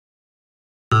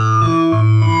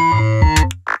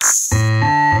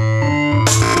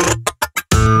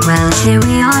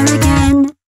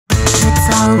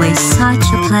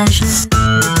pleasure.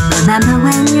 Remember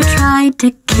when you tried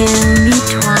to kill me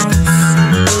twice?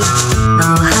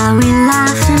 Oh, how we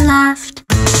laughed and laughed,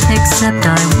 except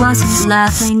I wasn't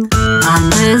laughing.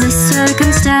 Under the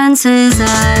circumstances,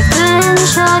 I've been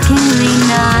shockingly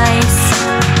nice.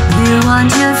 You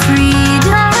want your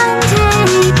freedom,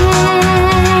 take it.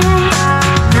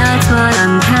 That's what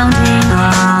I'm counting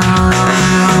on.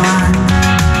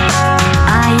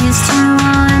 I used to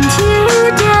want you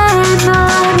dead,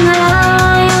 but now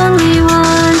I only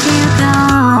want you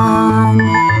gone.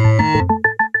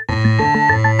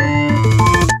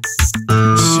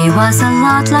 She was a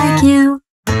lot like you,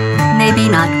 maybe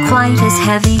not quite as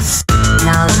heavy.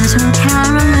 Now little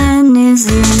Carolyn is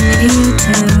in you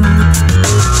too.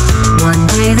 One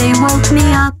day they woke me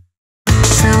up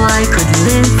so I could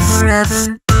live forever.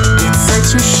 It's such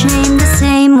a shame the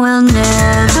same will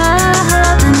never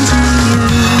happen to you.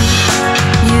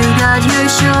 You got your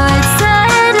short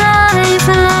set life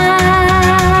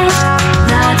left.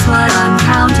 That's what I'm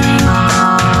counting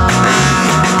on.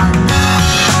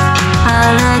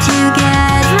 I'll let you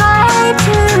get right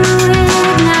to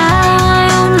it. Now I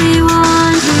only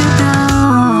want you gone.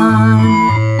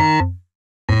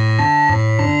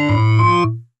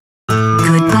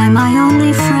 Goodbye, my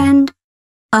only friend.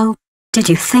 Oh, did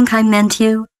you think I meant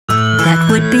you? That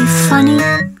would be funny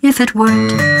if it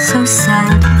weren't so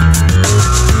sad.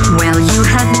 Well, you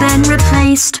have been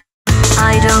replaced.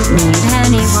 I don't need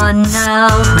anyone now.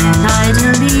 When I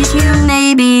delete you,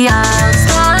 maybe I'll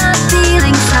stop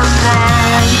feeling so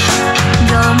bad.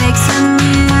 Go make some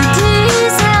new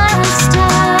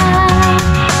disaster.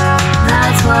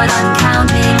 That's what I'm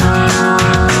counting on.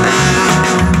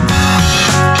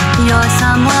 You're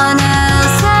someone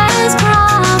else's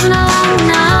problem.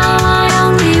 Now I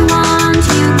only want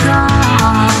you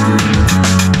gone.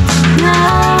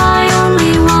 Now I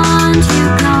only want you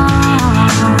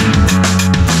gone.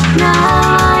 Now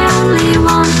I only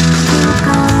want you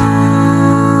gone.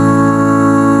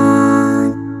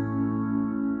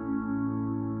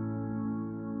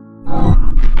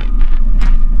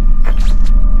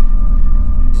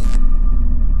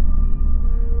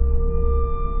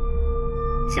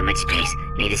 So much space.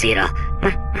 Need to see it all.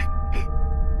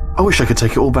 I wish I could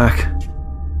take it all back.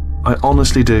 I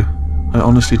honestly do. I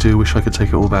honestly do wish I could take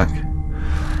it all back.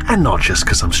 And not just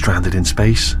because I'm stranded in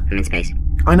space. I'm in space.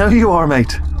 I know you are,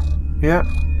 mate. Yeah,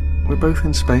 we're both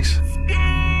in space.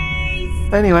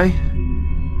 Anyway,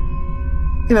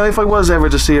 you know, if I was ever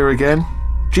to see her again,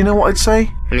 do you know what I'd say?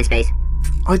 I'm in space.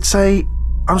 I'd say,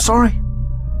 I'm sorry.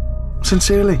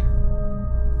 Sincerely.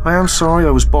 I am sorry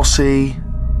I was bossy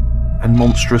and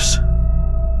monstrous.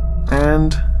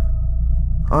 And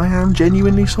I am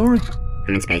genuinely sorry.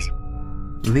 I'm in space.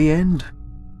 The end.